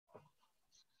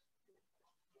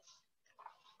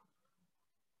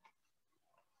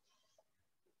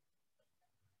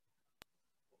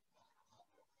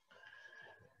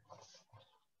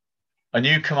A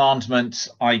new commandment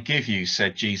I give you,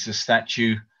 said Jesus, that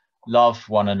you love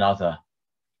one another.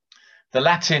 The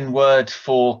Latin word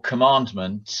for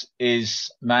commandment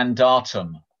is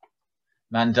mandatum,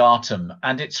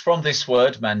 and it's from this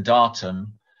word,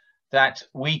 mandatum, that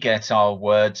we get our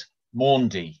word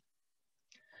Maundy.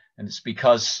 And it's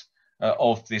because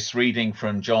of this reading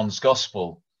from John's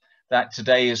Gospel that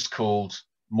today is called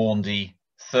Maundy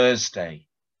Thursday.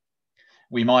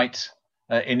 We might,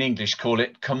 in English, call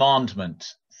it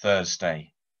Commandment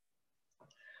Thursday,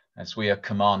 as we are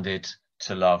commanded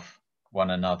to love one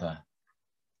another.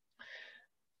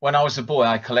 When I was a boy,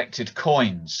 I collected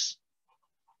coins.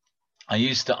 I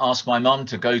used to ask my mum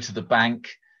to go to the bank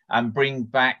and bring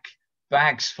back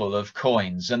bags full of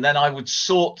coins, and then I would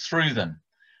sort through them,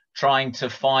 trying to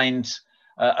find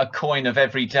a coin of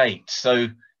every date. So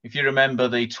if you remember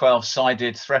the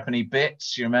 12-sided threepenny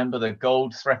bits, you remember the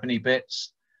gold threepenny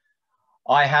bits?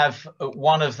 I have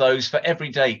one of those for every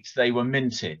date they were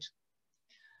minted.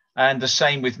 And the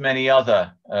same with many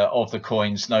other of the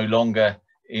coins no longer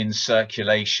in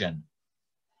circulation.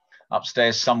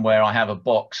 Upstairs somewhere I have a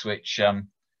box which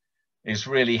is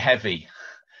really heavy,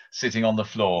 sitting on the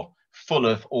floor, full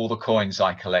of all the coins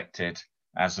I collected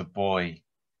as a boy.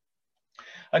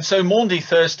 And so Maundy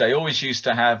Thursday always used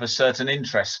to have a certain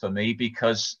interest for me,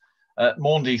 because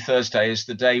Maundy Thursday is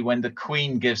the day when the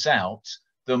Queen gives out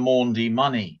the Maundy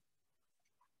money.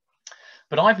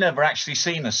 But I've never actually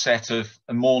seen a set of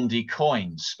Maundy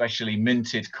coins, specially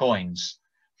minted coins,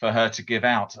 for her to give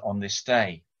out on this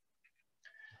day.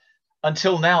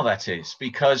 Until now, that is,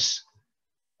 because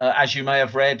as you may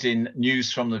have read in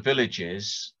News from the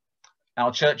Villages,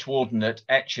 our church warden at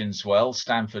Etchinswell,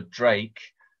 Stanford Drake,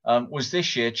 was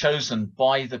this year chosen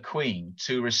by the Queen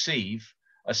to receive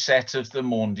a set of the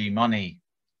Maundy money.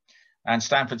 And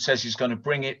Stanford says he's going to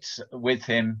bring it with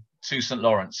him to St.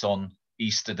 Lawrence on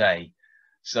Easter Day.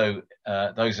 So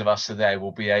those of us who are there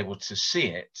will be able to see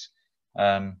it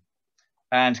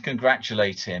and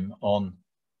congratulate him on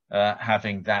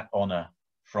having that honour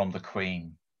from the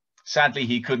Queen. Sadly,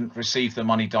 he couldn't receive the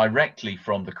money directly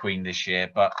from the Queen this year,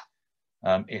 but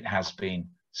it has been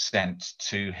sent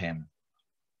to him.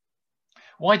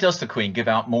 Why does the Queen give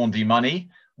out Maundy money?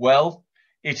 Well,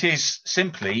 it is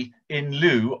simply in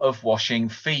lieu of washing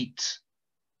feet.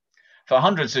 For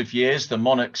hundreds of years, the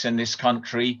monarchs in this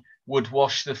country would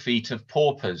wash the feet of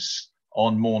paupers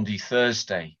on Maundy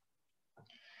Thursday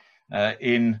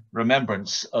in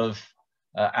remembrance of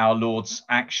our Lord's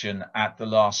action at the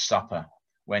Last Supper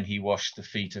when he washed the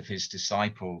feet of his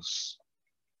disciples.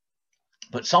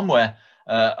 But somewhere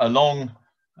along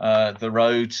the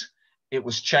road, it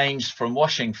was changed from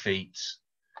washing feet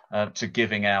to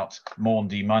giving out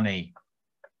Maundy money.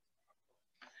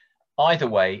 Either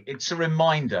way, it's a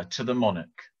reminder to the monarch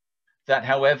that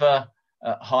however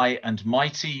high and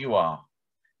mighty you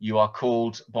are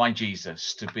called by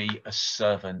Jesus to be a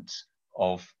servant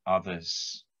of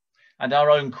others. And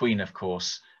our own Queen, of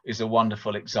course, is a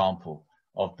wonderful example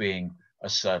of being a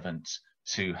servant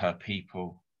to her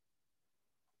people.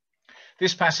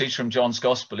 This passage from John's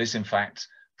Gospel is, in fact,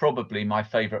 probably my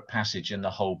favourite passage in the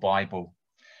whole Bible.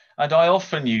 And I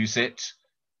often use it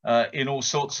in all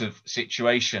sorts of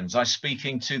situations. I was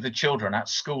speaking to the children at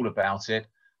school about it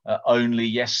only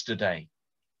yesterday.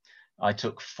 I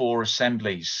took 4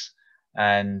 assemblies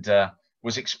and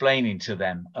was explaining to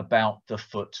them about the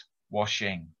foot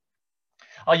washing.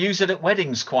 I use it at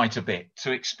weddings quite a bit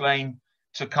to explain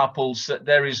to couples that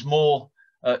there is more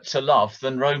to love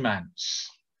than romance,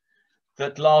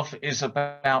 that love is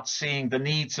about seeing the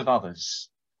needs of others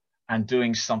and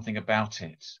doing something about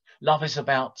it. Love is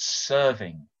about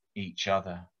serving each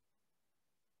other.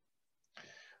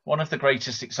 One of the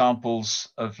greatest examples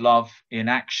of love in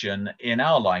action in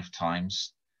our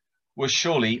lifetimes was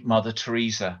surely Mother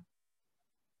Teresa.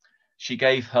 She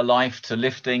gave her life to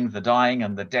lifting the dying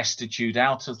and the destitute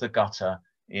out of the gutter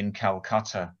in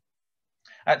Calcutta,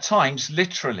 at times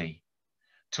literally,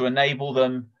 to enable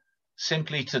them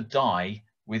simply to die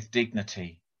with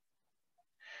dignity.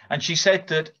 And she said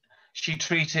that she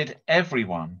treated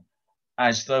everyone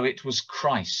as though it was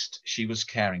Christ she was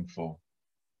caring for.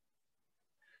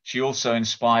 She also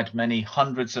inspired many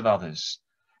hundreds of others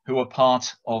who are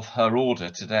part of her order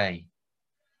today.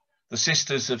 The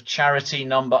Sisters of Charity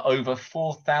number over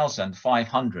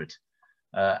 4,500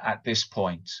 at this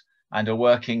point and are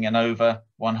working in over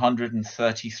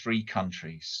 133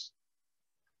 countries.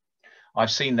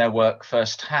 I've seen their work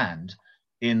firsthand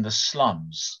in the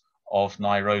slums of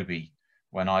Nairobi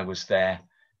when I was there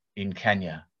in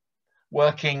Kenya,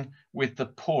 working with the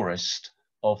poorest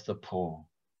of the poor.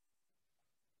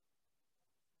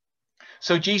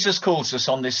 So Jesus calls us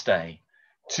on this day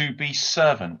to be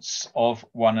servants of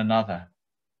one another.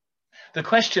 The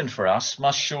question for us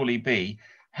must surely be,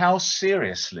 how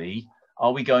seriously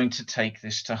are we going to take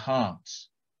this to heart?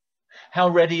 How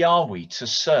ready are we to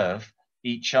serve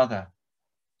each other?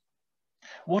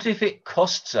 What if it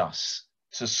costs us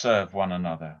to serve one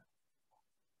another?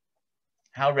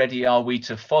 How ready are we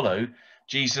to follow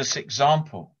Jesus'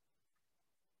 example?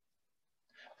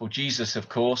 For Jesus, of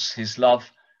course, his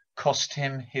love cost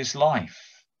him his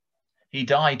life. He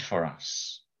died for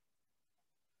us.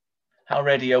 How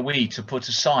ready are we to put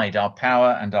aside our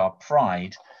power and our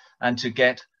pride and to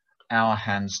get our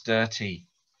hands dirty?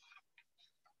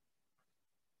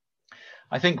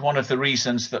 I think one of the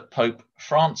reasons that Pope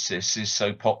Francis is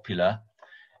so popular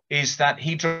is that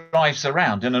he drives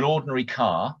around in an ordinary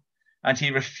car and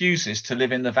he refuses to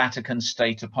live in the Vatican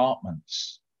state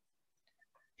apartments.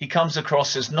 He comes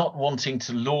across as not wanting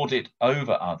to lord it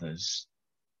over others,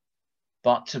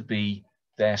 but to be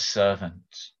their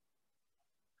servant.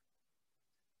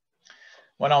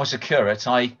 When I was a curate,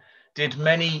 I did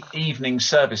many evening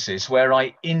services where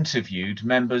I interviewed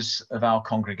members of our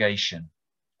congregation.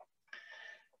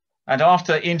 And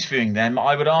after interviewing them,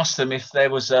 I would ask them if there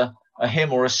was a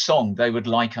hymn or a song they would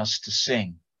like us to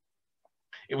sing.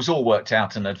 It was all worked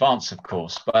out in advance, of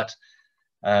course, but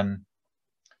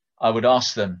I would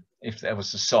ask them if there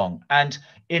was a song. And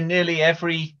in nearly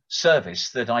every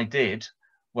service that I did,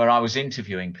 where I was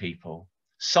interviewing people,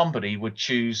 somebody would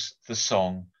choose the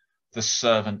song, The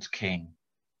Servant King.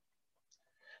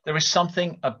 There is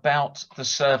something about the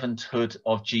servanthood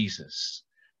of Jesus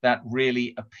that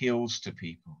really appeals to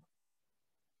people.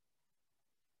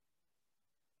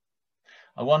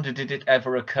 I wonder, did it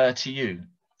ever occur to you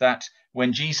that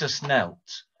when Jesus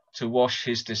knelt to wash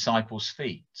his disciples'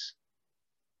 feet,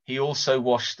 he also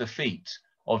washed the feet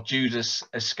of Judas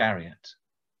Iscariot,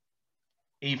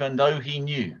 even though he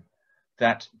knew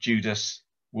that Judas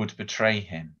would betray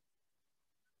him?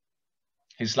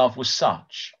 His love was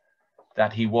such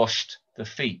that he washed the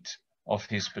feet of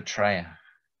his betrayer.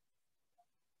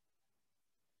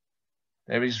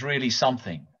 There is really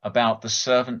something about the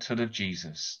servanthood of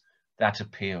Jesus that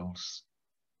appeals.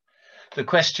 The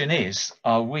question is,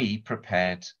 are we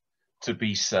prepared to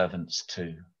be servants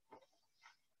too?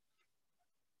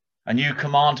 A new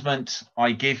commandment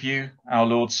I give you, our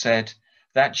Lord said,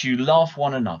 that you love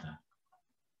one another.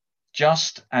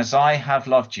 Just as I have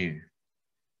loved you,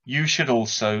 you should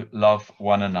also love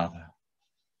one another.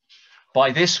 By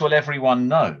this will everyone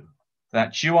know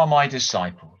that you are my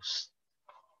disciples,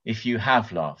 if you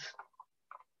have love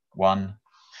one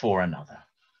for another.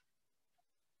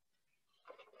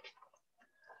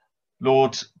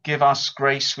 Lord, give us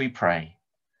grace, we pray,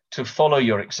 to follow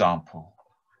your example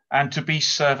and to be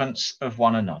servants of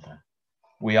one another.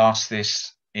 We ask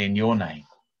this in your name.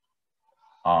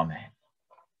 Amen.